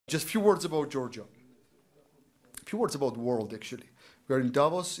Just a few words about Georgia. A few words about the world, actually. We are in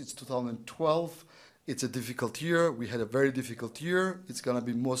Davos. It's 2012. It's a difficult year. We had a very difficult year. It's going to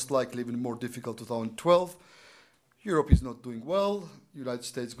be most likely even more difficult 2012. Europe is not doing well. United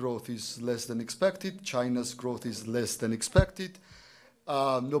States growth is less than expected. China's growth is less than expected.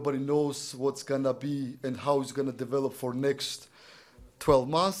 Nobody knows what's going to be and how it's going to develop for next 12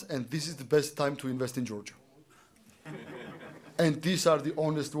 months. And this is the best time to invest in Georgia. And these are the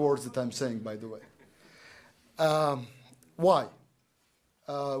honest words that I'm saying, by the way. Why?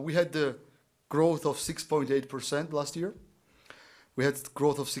 We had the growth of 6.8% last year. We had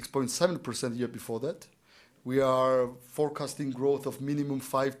growth of 6.7% the year before that. We are forecasting growth of minimum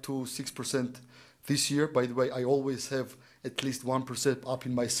 5 to 6% this year. By the way, I always have at least 1% up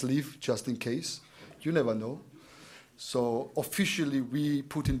in my sleeve, just in case. You never know. So officially, we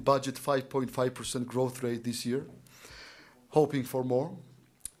put in budget 5.5% growth rate this year, hoping for more.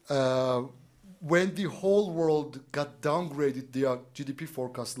 When the whole world got downgraded their GDP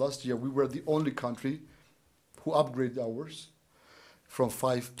forecast last year, we were the only country who upgraded ours from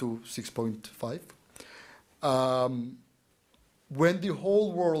 5 to 6.5. When the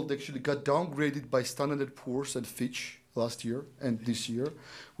whole world actually got downgraded by Standard & Poor's and Fitch last year and this year,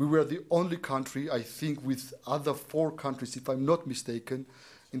 we were the only country, I think, with other 4 countries, if I'm not mistaken,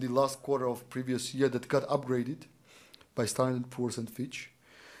 in the last quarter of previous year that got upgraded by Standard & Poor's and Fitch.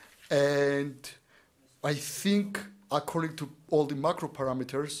 And I think, according to all the macro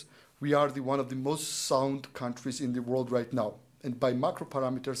parameters, we are one of the most sound countries in the world right now. And by macro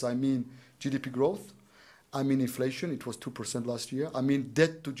parameters, I mean GDP growth. I mean inflation, it was 2% last year. I mean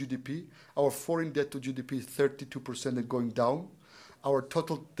debt to GDP. Our foreign debt to GDP is 32% and going down. Our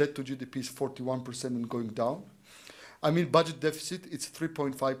total debt to GDP is 41% and going down. I mean budget deficit, it's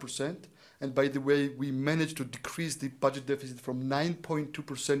 3.5%. And by the way, we managed to decrease the budget deficit from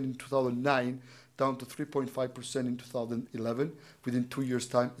 9.2% in 2009 down to 3.5% in 2011. Within 2 years'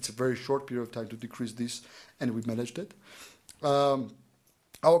 time, it's a very short period of time to decrease this, and we managed it.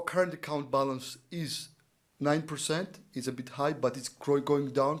 Our current account balance is 9%. It's a bit high, but it's going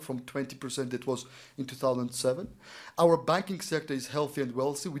down from 20% that was in 2007. Our banking sector is healthy and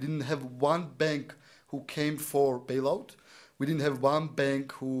wealthy. We didn't have one bank who came for bailout. We didn't have one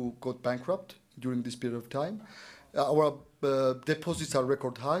bank who got bankrupt during this period of time. Our deposits are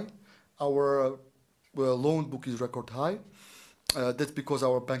record high. Our loan book is record high. That's because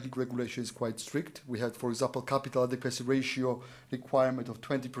our banking regulation is quite strict. We had, for example, capital adequacy ratio requirement of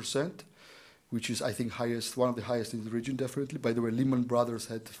 20%. Which is, I think, one of the highest in the region, definitely. By the way, Lehman Brothers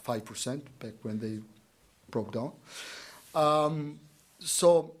had 5% back when they broke down.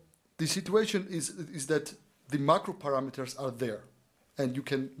 So the situation is that the macro parameters are there. And you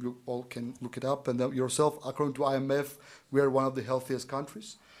all can look it up and yourself. According to IMF, we are one of the healthiest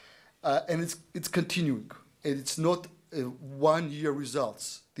countries. And it's continuing. And it's not one-year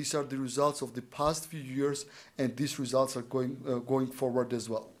results. These are the results of the past few years, and these results are going forward as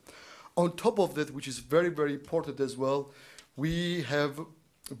well. On top of that, which is very, very important as well, we have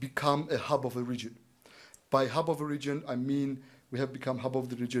become a hub of the region. By hub of the region, I mean we have become hub of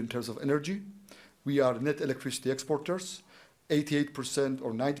the region in terms of energy. We are net electricity exporters. 88%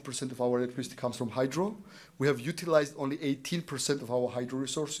 or 90% of our electricity comes from hydro. We have utilized only 18% of our hydro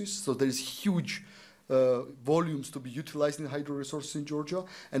resources, so there is huge volumes to be utilized in hydro resources in Georgia.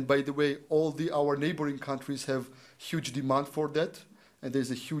 And by the way, our neighboring countries have huge demand for that. And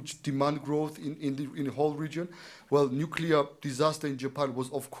there's a huge demand growth in the whole region. Well, nuclear disaster in Japan was,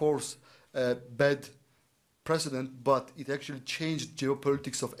 of course, a bad precedent, but it actually changed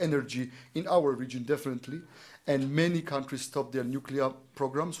geopolitics of energy in our region, definitely. And many countries stopped their nuclear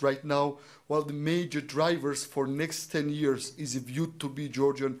programs. Right now, one of the major drivers for next 10 years is viewed to be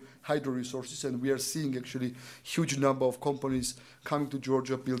Georgian hydro resources. And we are seeing actually huge number of companies coming to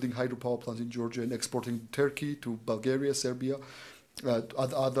Georgia, building hydropower plants in Georgia and exporting to Turkey, to Bulgaria, Serbia,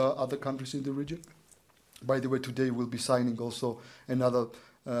 other countries in the region. By the way, today we'll be signing also another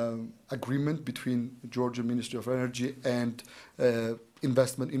agreement between Georgian Ministry of Energy and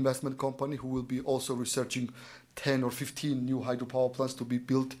investment company who will be also researching 10 or 15 new hydropower plants to be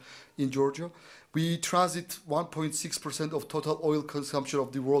built in Georgia. We transit 1.6% of total oil consumption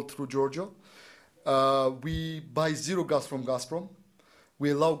of the world through Georgia. We buy zero gas from Gazprom.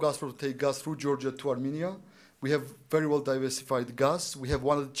 We allow Gazprom to take gas through Georgia to Armenia. We have very well diversified gas. We have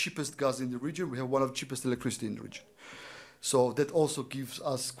one of the cheapest gas in the region. We have one of the cheapest electricity in the region. So that also gives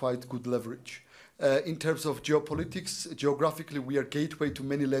us quite good leverage. In terms of geopolitics, geographically, we are gateway to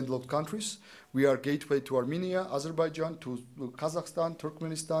many landlocked countries. We are gateway to Armenia, Azerbaijan, to Kazakhstan,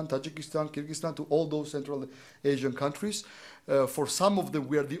 Turkmenistan, Tajikistan, Kyrgyzstan, to all those Central Asian countries. For some of them,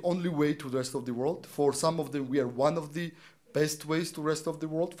 we are the only way to the rest of the world. For some of them, we are one of the best ways to the rest of the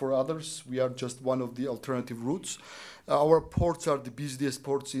world. For others, we are just one of the alternative routes. Our ports are the busiest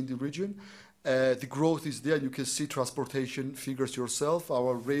ports in the region. The growth is there. You can see transportation figures yourself.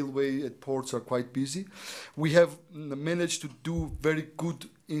 Our railway at ports are quite busy. We have managed to do very good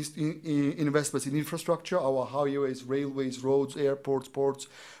investments in infrastructure. Our highways, railways, roads, airports, ports,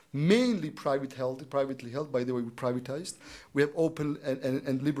 mainly privately held. By the way, we privatized. We have open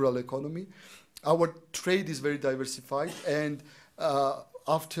and liberal economy. Our trade is very diversified, and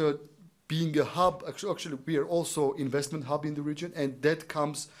after being a hub, actually we are also investment hub in the region, and that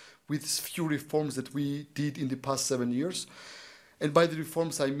comes with few reforms that we did in the past 7 years. And by the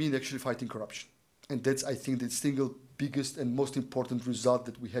reforms, I mean actually fighting corruption. And that's, I think, the single biggest and most important result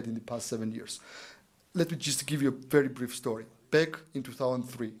that we had in the past 7 years. Let me just give you a very brief story. Back in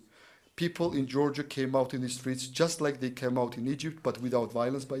 2003, people in Georgia came out in the streets just like they came out in Egypt, but without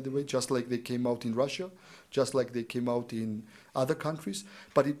violence, by the way, just like they came out in Russia, just like they came out in other countries.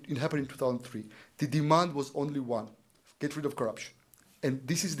 But it happened in 2003. The demand was only one: get rid of corruption. And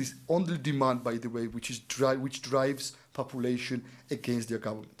this is the only demand, by the way, which drives population against their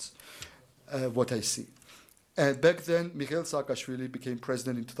governments, what I see. And back then, Mikhail Saakashvili became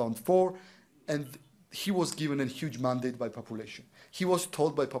president in 2004, and he was given a huge mandate by population. He was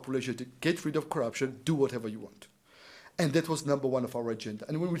told by population to get rid of corruption, do whatever you want. And that was number one of our agenda.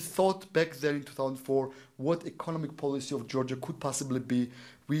 And when we thought back then in 2004 what economic policy of Georgia could possibly be,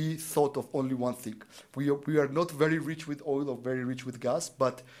 we thought of only one thing. We are not very rich with oil or very rich with gas,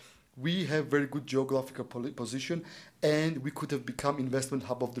 but we have very good geographical position, and we could have become investment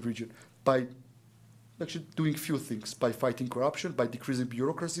hub of the region by actually doing few things: by fighting corruption, by decreasing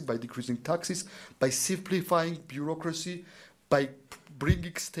bureaucracy, by decreasing taxes, by simplifying bureaucracy, by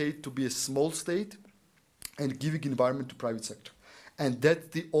bringing state to be a small state, and giving environment to private sector. And that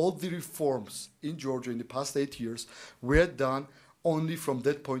all the reforms in Georgia in the past 8 years were done only from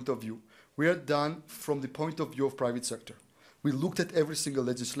that point of view. We are done from the point of view of private sector. We looked at every single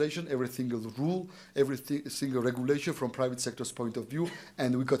legislation, every single rule, every single regulation from private sector's point of view,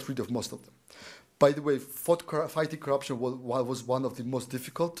 and we got rid of most of them. By the way, fighting corruption was one of the most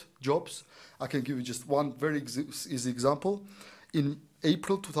difficult jobs. I can give you just one very easy example. In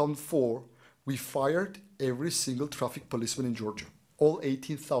April 2004, we fired every single traffic policeman in Georgia, all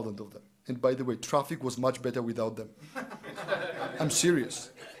 18,000 of them. And by the way, traffic was much better without them. I'm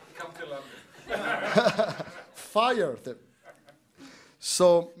serious. Come to London. Fire them.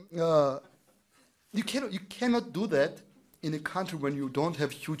 So you cannot do that in a country when you don't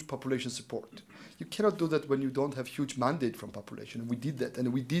have huge population support. You cannot do that when you don't have huge mandate from population. And we did that,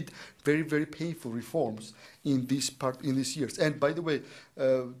 and we did very, very painful reforms in these years. And by the way,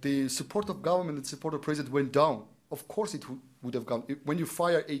 the support of government and support of president went down. Of course, it would have gone. When you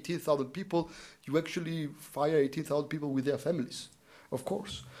fire 18,000 people, you actually fire 18,000 people with their families. Of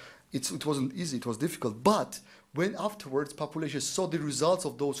course, it wasn't easy. It was difficult. But when afterwards population saw the results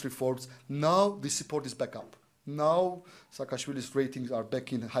of those reforms, now the support is back up. Now Saakashvili's ratings are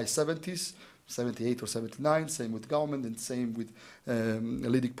back in high 70s, 78 or 79. Same with government and same with a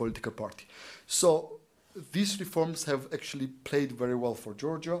leading political party. So these reforms have actually played very well for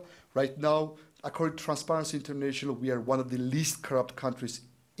Georgia. Right now, according to Transparency International, we are one of the least corrupt countries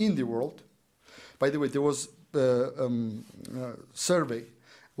in the world. By the way, there was a survey.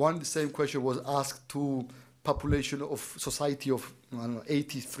 The same question was asked to population of society of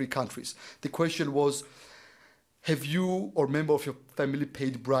 83 countries. The question was, have you or member of your family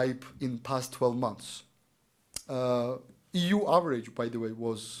paid bribe in past 12 months? EU average, by the way,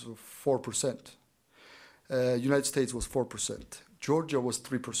 was 4%. United States was 4%. Georgia was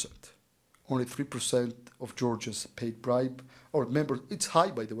 3%. Only 3% of Georgians paid bribe. Or remember, it's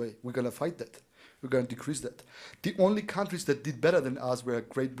high, by the way. We're going to fight that. We're going to decrease that. The only countries that did better than us were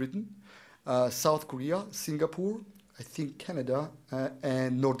Great Britain, South Korea, Singapore, I think Canada,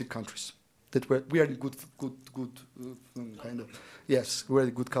 and Nordic countries. We are in good kind of, yes, we're in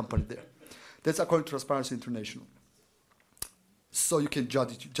a good company there. That's according to Transparency International. So you can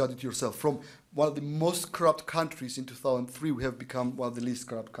judge it yourself. From one of the most corrupt countries in 2003, we have become one of the least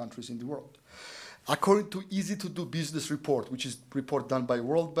corrupt countries in the world. According to Easy to Do Business report, which is a report done by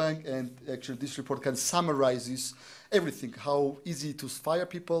World Bank, and actually this report can summarizes everything: how easy to fire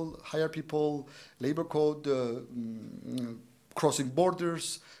people, hire people, labor code, crossing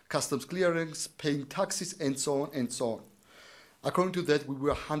borders, customs clearance, paying taxes, and so on and so on. According to that, we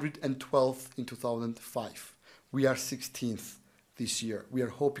were 112th in 2005. We are 16th this year. We are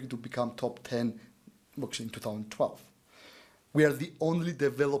hoping to become top 10 actually in 2012. We are the only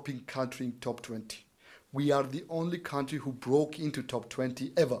developing country in top 20. we are the only country who broke into top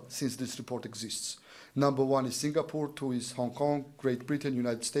 20 ever since this report exists. Number 1 is Singapore, 2 is Hong Kong, Great Britain,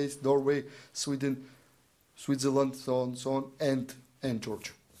 United States, Norway, Sweden, Switzerland, so on, and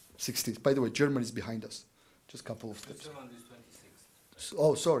Georgia, 16. By the way, Germany is behind us, just a couple of steps. Switzerland is 26.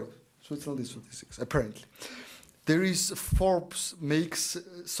 Oh, sorry, Switzerland is 26, apparently. There is Forbes makes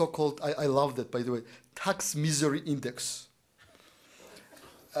so-called, I love that, by the way, tax misery index,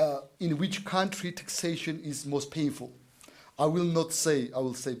 in which country taxation is most painful. I will say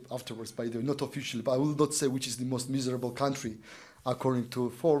afterwards, by the way, not officially, but I will not say which is the most miserable country according to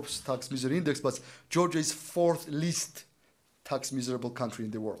Forbes tax misery index, but Georgia is 4th least tax miserable country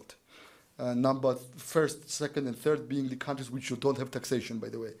in the world. Number 1st, 2nd, and 3rd being the countries which don't have taxation, by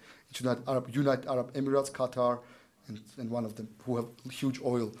the way. It's United Arab Emirates, Qatar, and one of them who have huge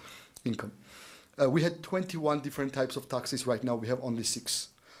oil income. We had 21 different types of taxes. Right now we have only 6.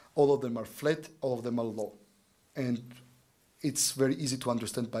 All of them are flat, all of them are low. And it's very easy to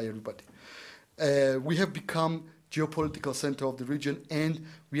understand by everybody. We have become geopolitical center of the region, and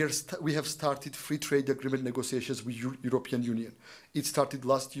we have started free trade agreement negotiations with European Union. It started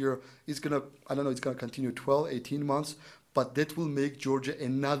last year. It's gonna continue 12, 18 months, but that will make Georgia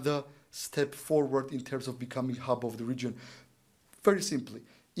another step forward in terms of becoming hub of the region. Very simply,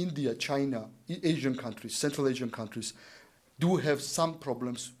 India, China, Asian countries, Central Asian countries do have some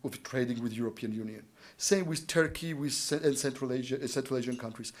problems with trading with European Union. Same with Turkey and Central Asian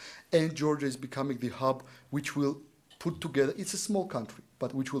countries. And Georgia is becoming the hub which will put together, it's a small country,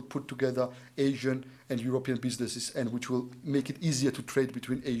 but which will put together Asian and European businesses and which will make it easier to trade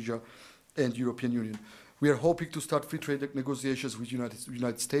between Asia and European Union. We are hoping to start free trade negotiations with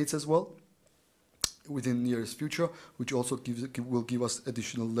United States as well within the nearest future, which also will give us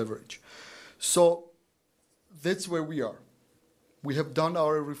additional leverage. So that's where we are. We have done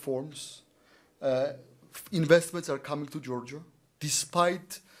our reforms. Investments are coming to Georgia,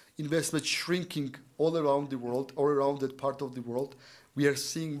 despite investments shrinking all around the world, all around that part of the world. We are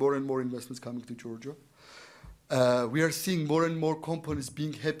seeing more and more investments coming to Georgia. We are seeing more and more companies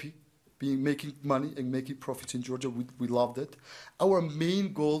being happy, making money and making profits in Georgia. We love that. Our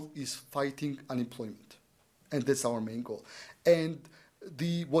main goal is fighting unemployment, and that's our main goal. And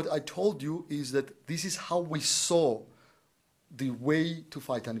what I told you is that this is how we saw the way to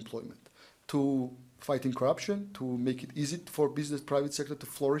fight unemployment, to fighting corruption, to make it easy for business, private sector to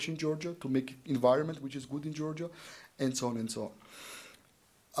flourish in Georgia, to make environment which is good in Georgia, and so on and so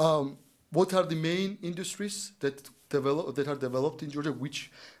on. What are the main industries that are developed in Georgia?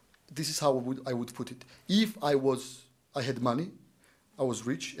 This is how I would put it. If I had money, I was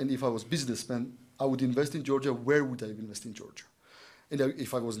rich, and if I was businessman, I would invest in Georgia. Where would I invest in Georgia? And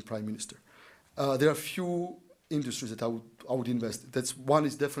if I wasn't prime minister, there are few industries that I would invest. One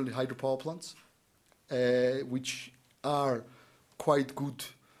is definitely hydropower plants, which are quite good,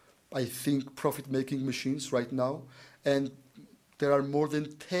 I think, profit-making machines right now. And there are more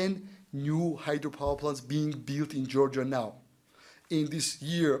than 10 new hydropower plants being built in Georgia now. In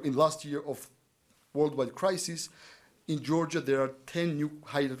last year of worldwide crisis, in Georgia there are 10 new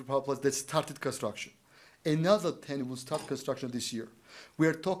hydropower plants that started construction. Another 10 will start construction this year. We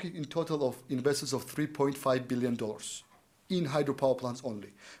are talking in total of investments of $3.5 billion in hydropower plants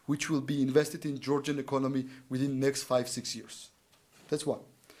only, which will be invested in Georgian economy within the next 5-6 years. That's one.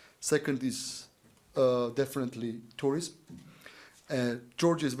 Second is definitely tourism.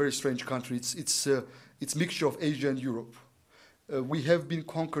 Georgia is a very strange country. It's a mixture of Asia and Europe. We have been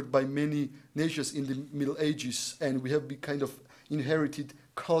conquered by many nations in the Middle Ages, and we have been kind of inherited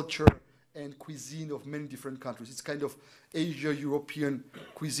culture and cuisine of many different countries. It's kind of Asia-European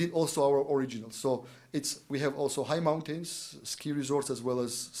cuisine, also our original. So we have also high mountains, ski resorts, as well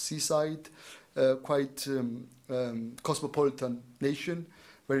as seaside, quite cosmopolitan nation,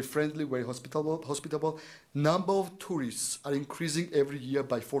 very friendly, very hospitable. Number of tourists are increasing every year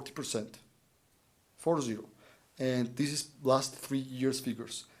by 40%, 40. And this is last 3 years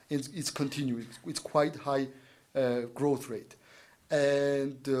figures. It's continuing. It's quite high growth rate.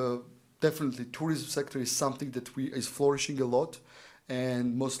 And definitely, tourism sector is something that is flourishing a lot,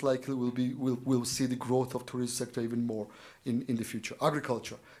 and most likely we'll see the growth of tourism sector even more in the future.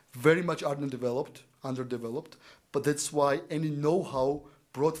 Agriculture, very much underdeveloped, but that's why any know-how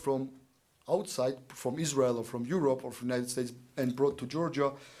brought from outside, from Israel or from Europe or from the United States, and brought to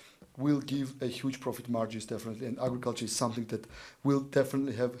Georgia, will give a huge profit margins, definitely. And agriculture is something that will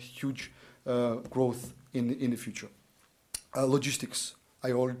definitely have huge growth in the future. Logistics.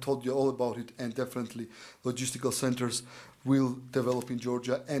 I already told you all about it, and definitely logistical centers will develop in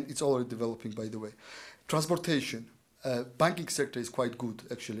Georgia, and it's already developing, by the way. Transportation. Banking sector is quite good,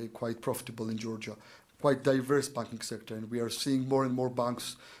 actually, quite profitable in Georgia. quite diverse banking sector, and we are seeing more and more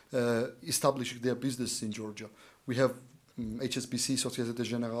banks establishing their business in Georgia. We have HSBC, Societe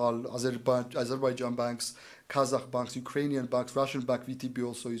Generale, Azerbaijan banks, Kazakh banks, Ukrainian banks, Russian bank, VTB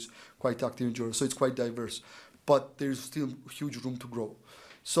also is quite active in Georgia, so it's quite diverse. But there is still huge room to grow.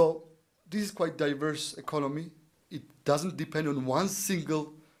 So this is quite diverse economy. It doesn't depend on one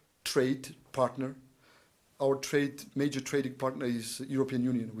single trade partner. Our major trading partner is European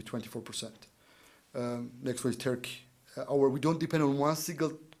Union with 24%. Next one is Turkey. We don't depend on one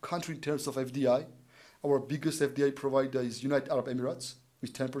single country in terms of FDI. Our biggest FDI provider is United Arab Emirates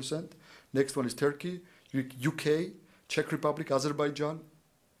with 10%. Next one is Turkey, UK, Czech Republic, Azerbaijan,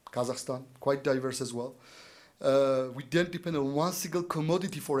 Kazakhstan, quite diverse as well. We don't depend on one single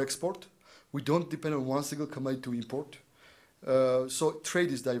commodity for export. We don't depend on one single commodity to import. So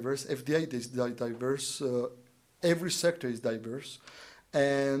trade is diverse, FDI is diverse, every sector is diverse,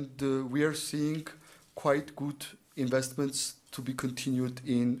 and we are seeing quite good investments to be continued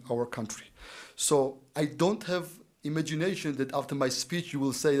in our country. So I don't have imagination that after my speech you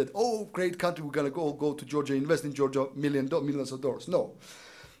will say that, oh, great country, we're going to go to Georgia, invest in Georgia, millions of dollars. No.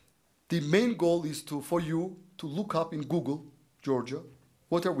 The main goal is for you to look up in Google, Georgia,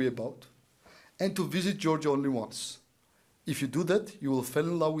 what are we about, and to visit Georgia only once. If you do that, you will fall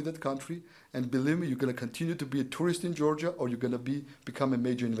in love with that country, and believe me, you're going to continue to be a tourist in Georgia, or you're going to become a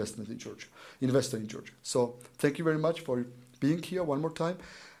major investor in Georgia. So thank you very much for being here one more time,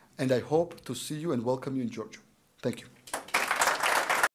 and I hope to see you and welcome you in Georgia. Thank you.